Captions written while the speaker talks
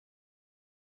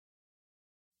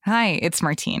Hi, it's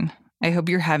Martine. I hope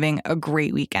you're having a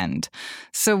great weekend.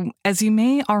 So, as you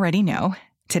may already know,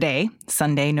 today,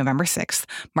 Sunday, November 6th,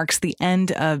 marks the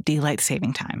end of daylight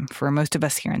saving time for most of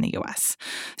us here in the US.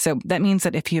 So, that means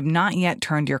that if you have not yet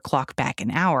turned your clock back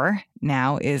an hour,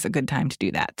 now is a good time to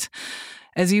do that.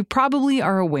 As you probably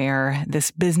are aware, this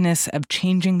business of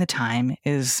changing the time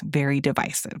is very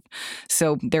divisive.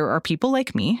 So, there are people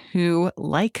like me who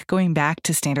like going back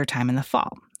to standard time in the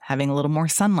fall, having a little more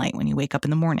sunlight when you wake up in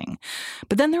the morning.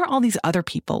 But then there are all these other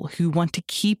people who want to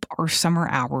keep our summer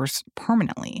hours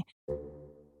permanently.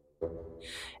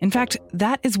 In fact,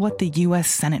 that is what the U.S.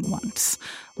 Senate wants.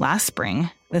 Last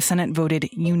spring, the Senate voted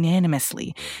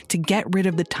unanimously to get rid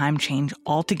of the time change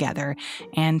altogether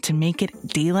and to make it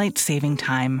daylight saving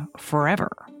time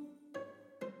forever.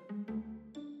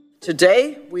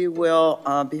 Today, we will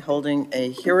be holding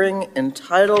a hearing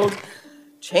entitled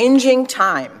Changing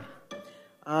Time.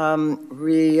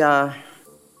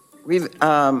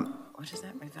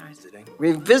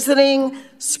 Revisiting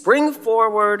spring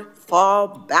forward, fall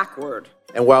backward.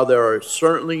 And while there are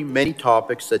certainly many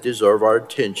topics that deserve our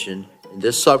attention in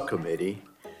this subcommittee,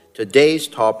 today's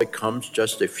topic comes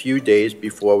just a few days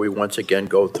before we once again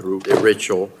go through the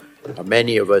ritual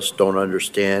many of us don't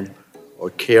understand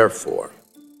or care for.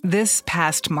 This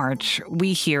past March,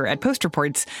 we here at Post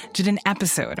Reports did an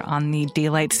episode on the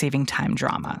daylight saving time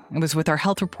drama. It was with our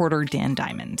health reporter, Dan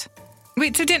Diamond.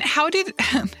 Wait, so Dan,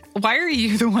 why are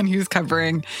you the one who's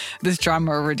covering this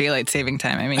drama over daylight saving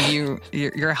time? I mean,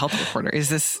 you're a health reporter. Is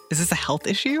this a health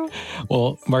issue?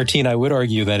 Well, Martine, I would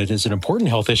argue that it is an important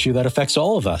health issue that affects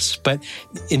all of us. But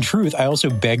in truth, I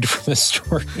also begged for this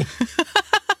story.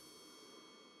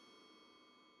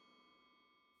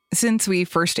 Since we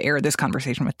first aired this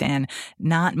conversation with Dan,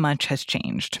 not much has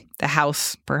changed. The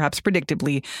House, perhaps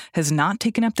predictably, has not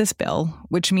taken up this bill,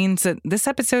 which means that this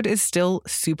episode is still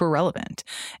super relevant.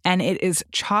 And it is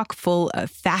chock full of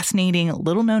fascinating,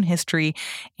 little-known history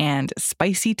and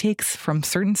spicy takes from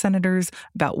certain senators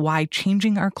about why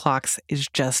changing our clocks is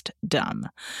just dumb.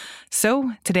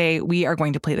 So today, we are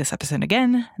going to play this episode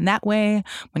again. And that way,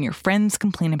 when your friends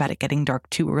complain about it getting dark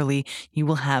too early, you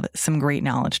will have some great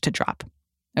knowledge to drop.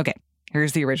 Okay,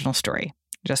 here's the original story,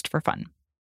 just for fun.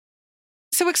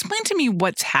 So explain to me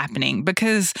what's happening,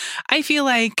 because I feel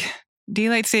like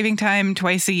daylight saving time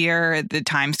twice a year, the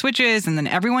time switches, and then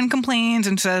everyone complains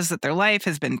and says that their life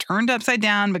has been turned upside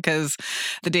down because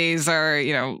the days are,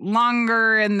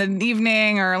 longer in the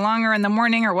evening or longer in the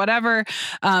morning or whatever.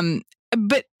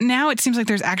 But now it seems like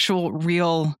there's actual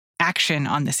real action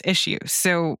on this issue.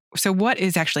 So what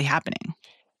is actually happening?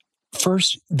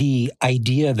 First, the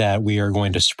idea that we are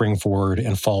going to spring forward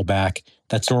and fall back,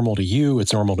 that's normal to you,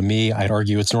 it's normal to me. I'd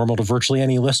argue it's normal to virtually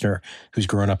any listener who's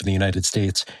grown up in the United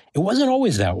States. It wasn't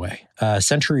always that way. A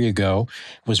century ago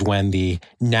was when the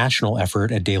national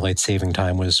effort at daylight saving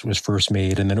time was first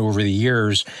made. And then over the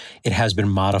years, it has been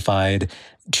modified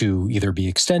to either be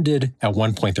extended. At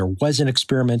one point, there was an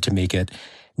experiment to make it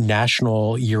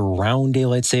national year-round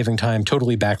daylight saving time,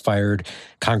 totally backfired.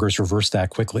 Congress reversed that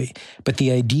quickly. But the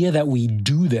idea that we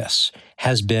do this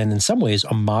has been, in some ways,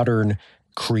 a modern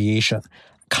creation.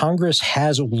 Congress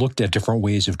has looked at different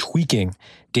ways of tweaking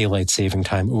daylight saving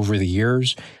time over the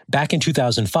years. Back in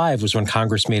 2005 was when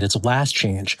Congress made its last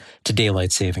change to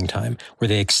daylight saving time, where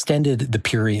they extended the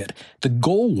period. The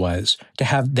goal was to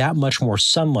have that much more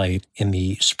sunlight in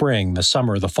the spring, the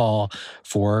summer, the fall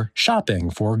for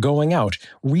shopping, for going out.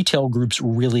 Retail groups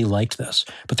really liked this.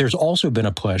 But there's also been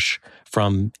a push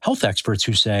from health experts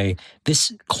who say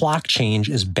this clock change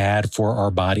is bad for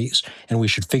our bodies, and we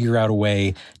should figure out a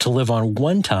way to live on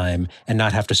one time and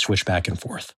not have to switch back and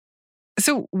forth.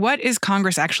 So what is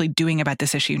Congress actually doing about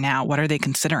this issue now? What are they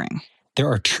considering? There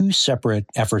are two separate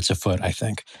efforts afoot, I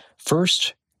think.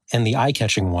 First, and the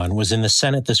eye-catching one, was in the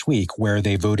Senate this week, where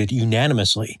they voted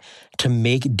unanimously to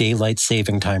make daylight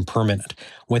saving time permanent.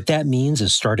 What that means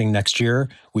is starting next year,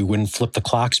 we wouldn't flip the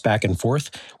clocks back and forth.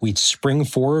 We'd spring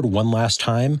forward one last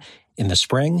time in the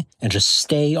spring and just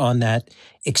stay on that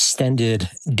extended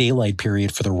daylight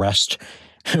period for the rest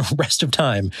of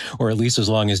time, or at least as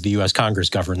long as the U.S. Congress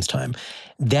governs time.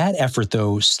 That effort,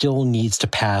 though, still needs to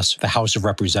pass the House of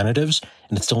Representatives,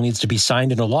 and it still needs to be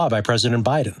signed into law by President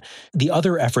Biden. The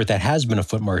other effort that has been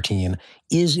afoot, Martine,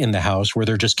 is in the House, where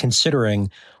they're just considering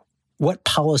what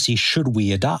policy should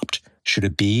we adopt. Should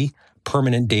it be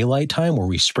permanent daylight time where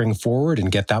we spring forward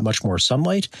and get that much more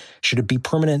sunlight? Should it be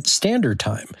permanent standard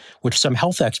time, which some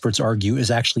health experts argue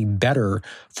is actually better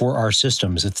for our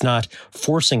systems? It's not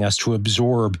forcing us to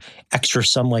absorb extra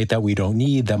sunlight that we don't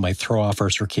need, that might throw off our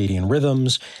circadian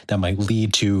rhythms, that might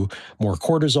lead to more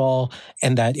cortisol,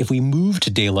 and that if we move to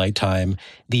daylight time,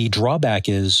 the drawback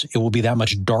is it will be that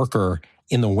much darker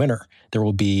in the winter. There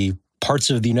will be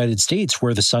parts of the United States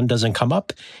where the sun doesn't come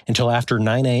up until after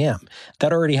 9 a.m.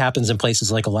 That already happens in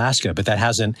places like Alaska, but that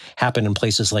hasn't happened in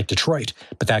places like Detroit.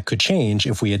 But that could change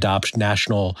if we adopt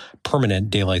national permanent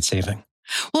daylight saving.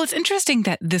 Well, it's interesting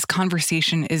that this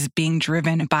conversation is being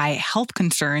driven by health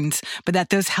concerns, but that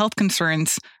those health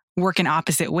concerns work in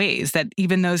opposite ways, that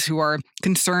even those who are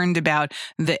concerned about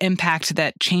the impact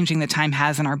that changing the time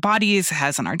has on our bodies,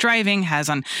 has on our driving, has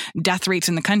on death rates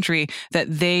in the country, that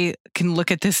they can look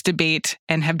at this debate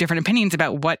and have different opinions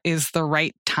about what is the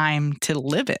right time to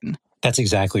live in. That's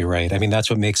exactly right. I mean, that's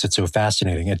what makes it so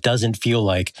fascinating. It doesn't feel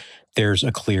like there's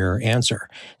a clear answer.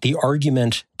 The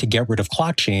argument to get rid of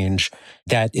clock change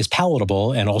that is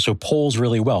palatable and also polls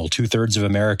really well. 2/3 of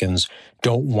Americans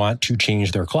don't want to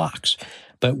change their clocks.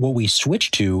 But what we switch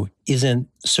to isn't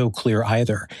so clear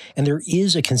either. And there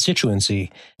is a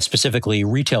constituency, specifically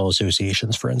retail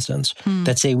associations, for instance,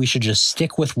 that say we should just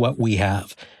stick with what we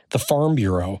have. The Farm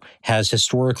Bureau has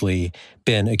historically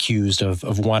been accused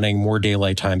of wanting more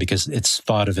daylight time because it's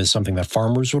thought of as something that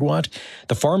farmers would want.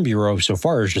 The Farm Bureau so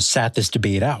far has just sat this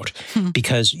debate out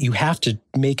because you have to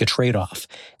make a trade-off.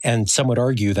 And some would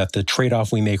argue that the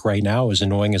trade-off we make right now, as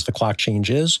annoying as the clock change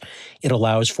is, it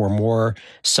allows for more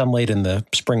sunlight in the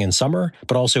spring and summer,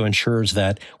 but also ensures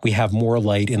that we have more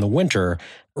light in the winter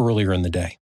earlier in the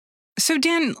day. So,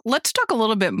 Dan, let's talk a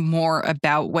little bit more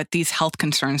about what these health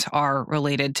concerns are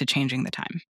related to changing the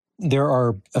time. There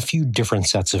are a few different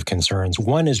sets of concerns.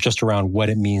 One is just around what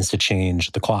it means to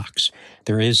change the clocks.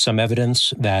 There is some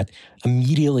evidence that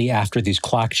immediately after these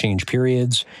clock change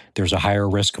periods, there's a higher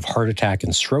risk of heart attack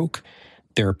and stroke.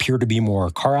 There appear to be more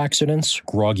car accidents,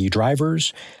 groggy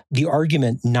drivers. The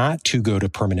argument not to go to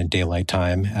permanent daylight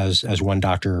time, as one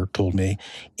doctor told me,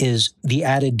 is the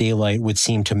added daylight would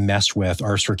seem to mess with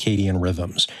our circadian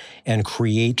rhythms and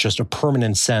create just a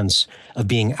permanent sense of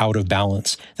being out of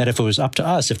balance. That if it was up to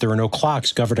us, if there were no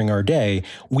clocks governing our day,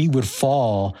 we would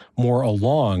fall more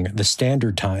along the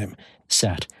standard time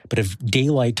set. But if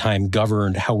daylight time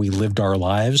governed how we lived our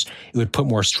lives, it would put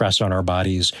more stress on our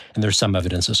bodies, and there's some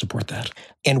evidence to support that.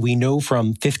 And we know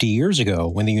from 50 years ago,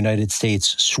 when the United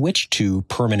States switched to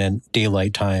permanent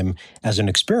daylight time as an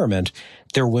experiment,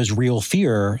 there was real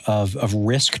fear of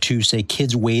risk to, say,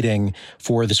 kids waiting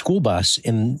for the school bus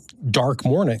in dark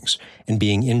mornings and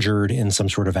being injured in some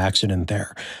sort of accident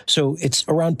there. So it's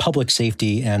around public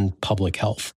safety and public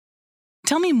health.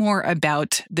 Tell me more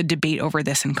about the debate over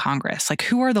this in Congress. Like,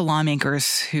 who are the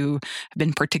lawmakers who have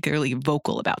been particularly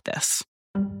vocal about this?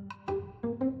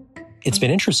 It's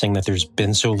been interesting that there's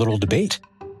been so little debate.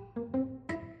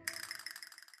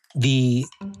 The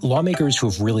lawmakers who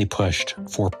have really pushed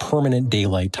for permanent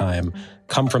daylight time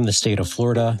come from the state of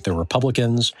Florida. They're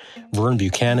Republicans, Vern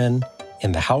Buchanan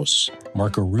in the House,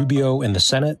 Marco Rubio in the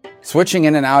Senate. Switching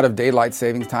in and out of daylight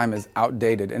savings time is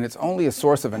outdated, and it's only a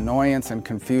source of annoyance and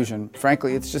confusion.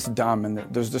 Frankly, it's just dumb, and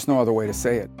there's just no other way to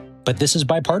say it. But this is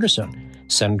bipartisan.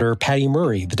 Senator Patty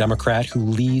Murray, the Democrat who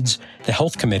leads the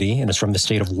Health Committee and is from the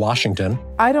state of Washington.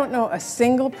 I don't know a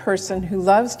single person who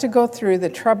loves to go through the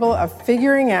trouble of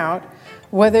figuring out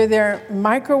whether their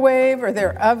microwave or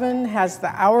their oven has the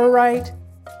hour right.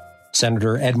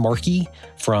 Senator Ed Markey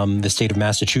from the state of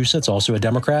Massachusetts, also a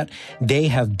Democrat, they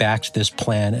have backed this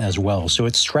plan as well. So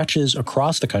it stretches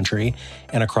across the country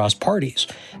and across parties.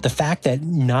 The fact that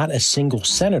not a single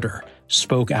senator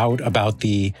spoke out about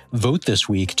the vote this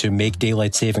week to make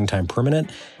daylight saving time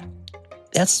permanent,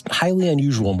 that's highly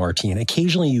unusual, Martine.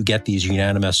 Occasionally you get these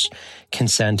unanimous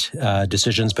consent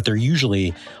decisions, but they're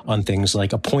usually on things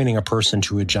like appointing a person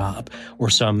to a job or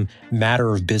some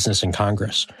matter of business in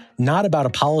Congress, not about a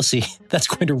policy that's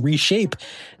going to reshape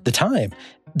the time.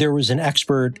 There was an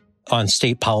expert on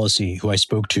state policy who I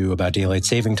spoke to about daylight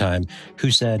saving time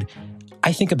who said,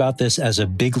 I think about this as a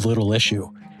big little issue.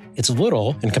 It's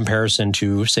little in comparison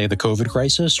to, say, the COVID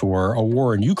crisis or a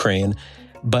war in Ukraine,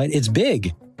 but it's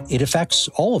big. It affects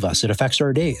all of us. It affects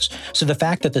our days. So the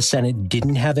fact that the Senate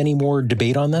didn't have any more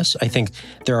debate on this, I think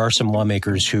there are some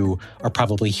lawmakers who are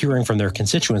probably hearing from their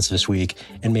constituents this week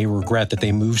and may regret that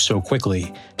they moved so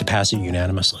quickly to pass it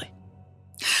unanimously.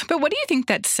 But what do you think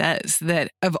that says, that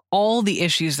of all the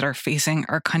issues that are facing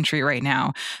our country right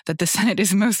now, that the Senate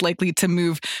is most likely to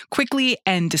move quickly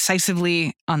and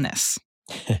decisively on this?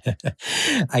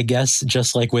 I guess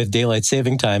just like with daylight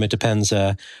saving time, it depends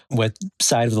what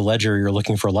side of the ledger you're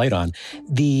looking for light on.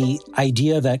 The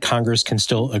idea that Congress can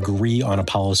still agree on a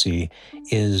policy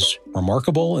is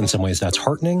remarkable. In some ways, that's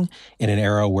heartening in an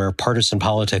era where partisan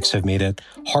politics have made it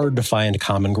hard to find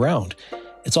common ground.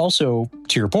 It's also,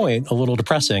 to your point, a little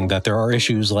depressing that there are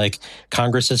issues like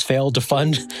Congress has failed to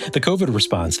fund the COVID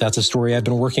response. That's a story I've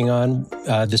been working on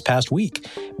this past week.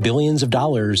 Billions of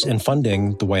dollars in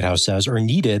funding, the White House says, are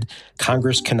needed.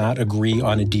 Congress cannot agree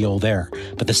on a deal there.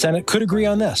 But the Senate could agree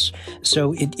on this.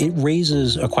 So it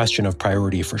raises a question of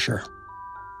priority for sure.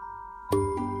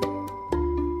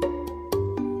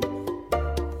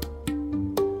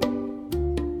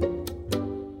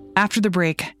 After the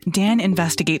break, Dan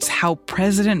investigates how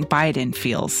President Biden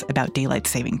feels about daylight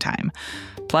saving time.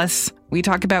 Plus, we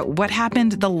talk about what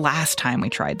happened the last time we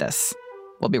tried this.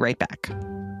 We'll be right back.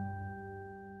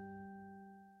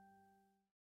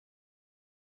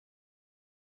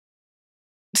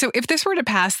 So if this were to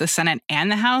pass the Senate and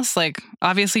the House,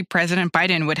 obviously President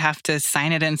Biden would have to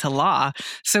sign it into law.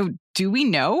 So do we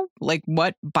know,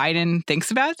 what Biden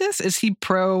thinks about this? Is he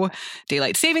pro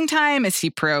daylight saving time? Is he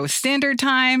pro standard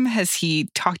time? Has he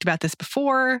talked about this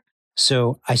before?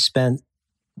 So I spent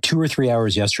 2 or 3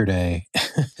 hours yesterday,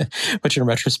 which in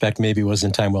retrospect maybe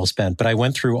wasn't time well spent, but I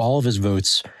went through all of his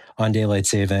votes on daylight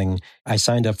saving. I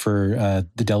signed up for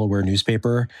the Delaware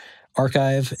newspaper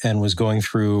archive and was going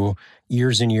through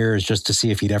years and years just to see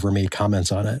if he'd ever made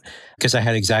comments on it, because I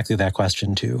had exactly that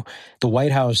question too. The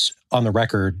White House, on the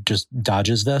record, just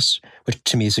dodges this, which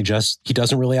to me suggests he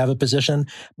doesn't really have a position.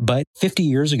 But 50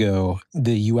 years ago,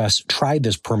 the U.S. tried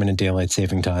this permanent daylight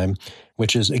saving time,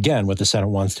 which is, again, what the Senate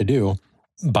wants to do.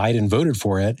 Biden voted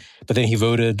for it, but then he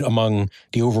voted among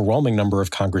the overwhelming number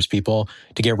of Congress people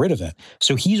to get rid of it.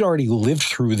 So he's already lived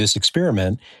through this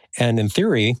experiment and, in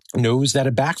theory, knows that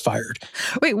it backfired.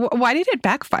 Wait, why did it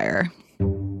backfire?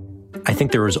 I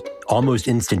think there was almost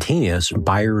instantaneous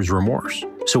buyer's remorse.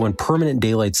 So when permanent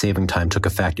daylight saving time took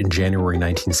effect in January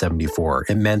 1974,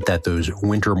 it meant that those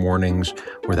winter mornings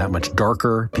were that much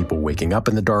darker, people waking up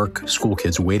in the dark, school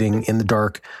kids waiting in the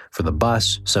dark for the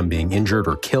bus, some being injured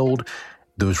or killed.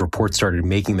 Those reports started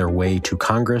making their way to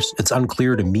Congress. It's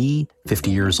unclear to me,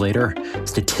 50 years later,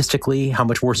 statistically, how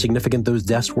much more significant those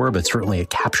deaths were, but certainly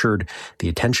it captured the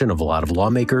attention of a lot of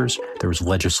lawmakers. There was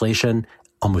legislation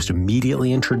almost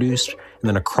immediately introduced. And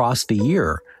then across the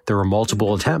year, there were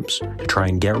multiple attempts to try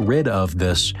and get rid of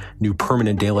this new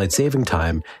permanent daylight saving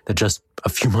time that just a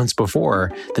few months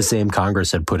before the same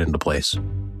Congress had put into place.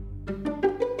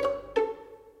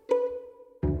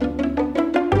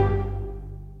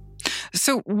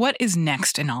 So what is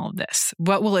next in all of this?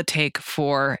 What will it take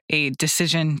for a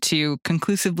decision to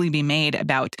conclusively be made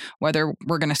about whether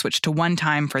we're going to switch to one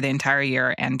time for the entire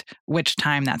year and which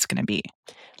time that's going to be?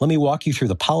 Let me walk you through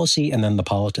the policy and then the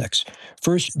politics.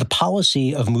 First, the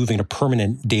policy of moving to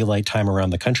permanent daylight time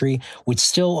around the country would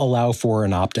still allow for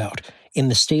an opt-out. In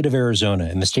the state of Arizona,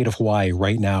 in the state of Hawaii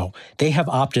right now, they have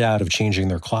opted out of changing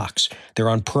their clocks. They're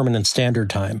on permanent standard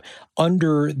time.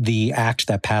 Under the act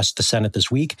that passed the Senate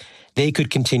this week, they could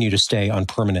continue to stay on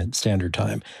permanent standard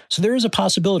time. So there is a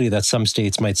possibility that some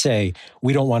states might say,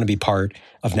 we don't want to be part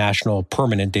of national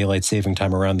permanent daylight saving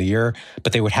time around the year,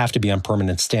 but they would have to be on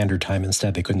permanent standard time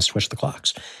instead. They couldn't switch the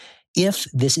clocks. If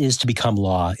this is to become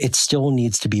law, it still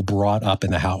needs to be brought up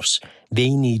in the House. They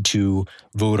need to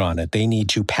vote on it. They need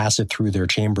to pass it through their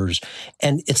chambers.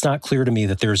 And it's not clear to me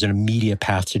that there's an immediate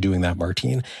path to doing that,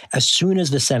 Martine. As soon as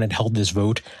the Senate held this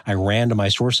vote, I ran to my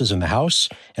sources in the House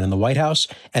and in the White House,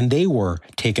 and they were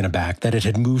taken aback that it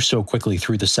had moved so quickly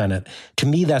through the Senate. To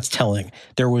me, that's telling.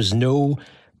 There was no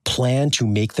plan to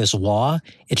make this law.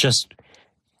 It just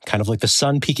kind of like the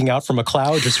sun peeking out from a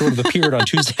cloud, just sort of appeared on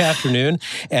Tuesday afternoon,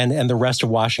 and the rest of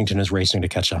Washington is racing to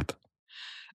catch up.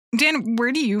 Dan,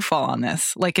 where do you fall on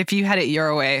this? If you had it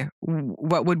your way,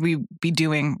 what would we be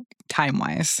doing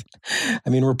time-wise? I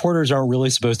mean, reporters aren't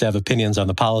really supposed to have opinions on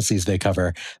the policies they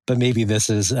cover, but maybe this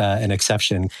is an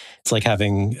exception. It's like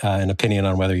having an opinion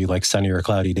on whether you like sunny or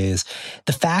cloudy days.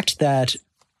 The fact that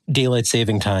daylight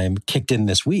saving time kicked in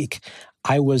this week,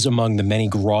 I was among the many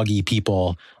groggy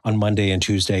people on Monday and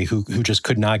Tuesday who just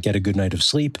could not get a good night of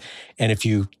sleep. And if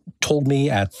you told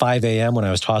me at 5 a.m. when I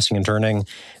was tossing and turning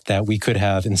that we could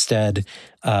have instead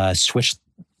switched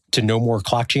to no more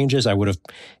clock changes, I would have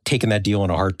taken that deal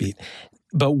in a heartbeat.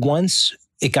 But once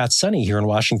it got sunny here in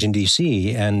Washington,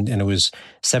 D.C., and it was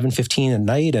 7:15 at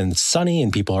night and sunny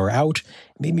and people are out,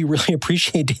 it made me really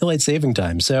appreciate daylight saving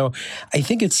time. So I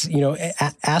think it's,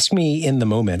 ask me in the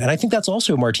moment. And I think that's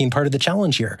also, Martine, part of the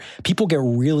challenge here. People get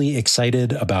really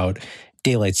excited about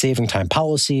daylight saving time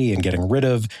policy and getting rid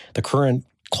of the current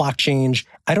clock change,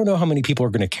 I don't know how many people are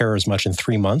going to care as much in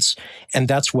 3 months. And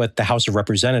that's what the House of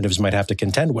Representatives might have to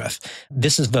contend with.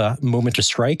 This is the moment to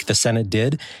strike. The Senate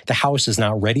did. The House is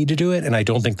not ready to do it. And I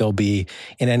don't think they'll be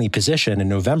in any position in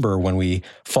November when we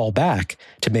fall back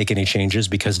to make any changes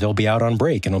because they'll be out on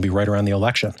break and it'll be right around the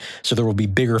election. So there will be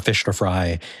bigger fish to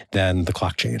fry than the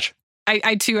clock change.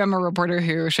 I too am a reporter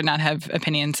who should not have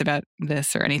opinions about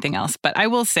this or anything else. But I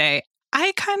will say,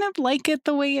 I kind of like it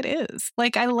the way it is.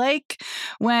 Like, I like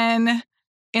when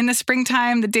in the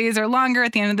springtime, the days are longer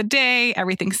at the end of the day,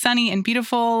 everything's sunny and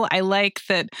beautiful. I like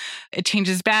that it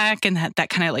changes back and that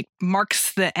kind of like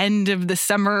marks the end of the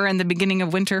summer and the beginning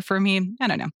of winter for me. I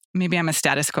don't know. Maybe I'm a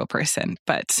status quo person,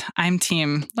 but I'm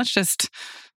team, let's just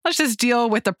deal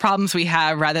with the problems we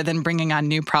have rather than bringing on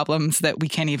new problems that we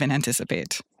can't even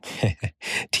anticipate.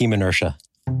 Team inertia.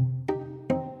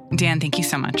 Dan, thank you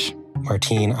so much.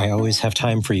 Martine, I always have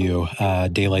time for you,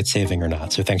 daylight saving or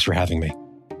not. So thanks for having me.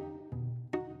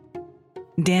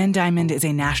 Dan Diamond is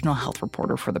a national health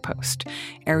reporter for The Post.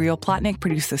 Ariel Plotnick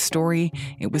produced the story.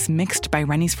 It was mixed by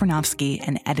Rennie Sfornovsky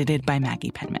and edited by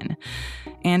Maggie Penman.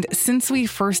 And since we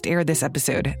first aired this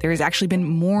episode, there has actually been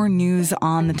more news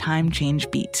on the time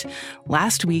change beat.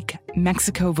 Last week,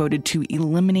 Mexico voted to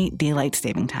eliminate daylight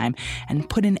saving time and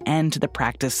put an end to the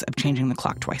practice of changing the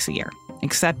clock twice a year,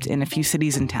 except in a few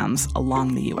cities and towns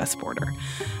along the U.S. border.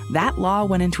 That law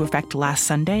went into effect last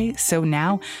Sunday, so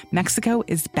now Mexico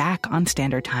is back on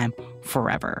standard time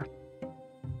forever.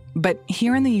 But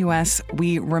here in the U.S.,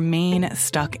 we remain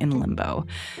stuck in limbo.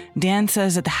 Dan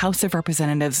says that the House of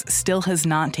Representatives still has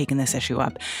not taken this issue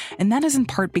up, and that is in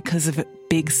part because of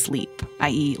big sleep,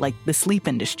 i.e., like the sleep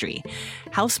industry.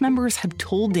 House members have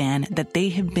told Dan that they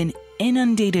have been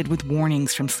inundated with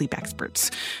warnings from sleep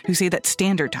experts who say that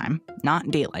standard time,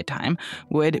 not daylight time,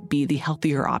 would be the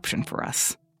healthier option for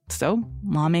us. So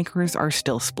lawmakers are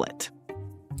still split.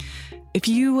 If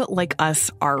you, like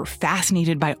us, are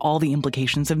fascinated by all the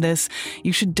implications of this,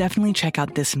 you should definitely check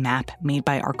out this map made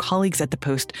by our colleagues at The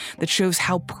Post that shows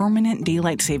how permanent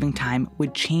daylight saving time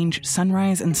would change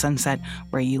sunrise and sunset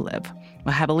where you live.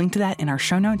 We'll have a link to that in our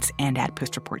show notes and at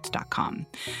postreports.com.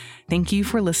 Thank you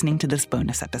for listening to this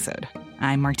bonus episode.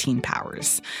 I'm Martine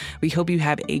Powers. We hope you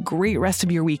have a great rest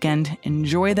of your weekend,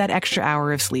 enjoy that extra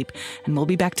hour of sleep, and we'll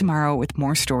be back tomorrow with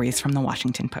more stories from the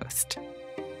Washington Post.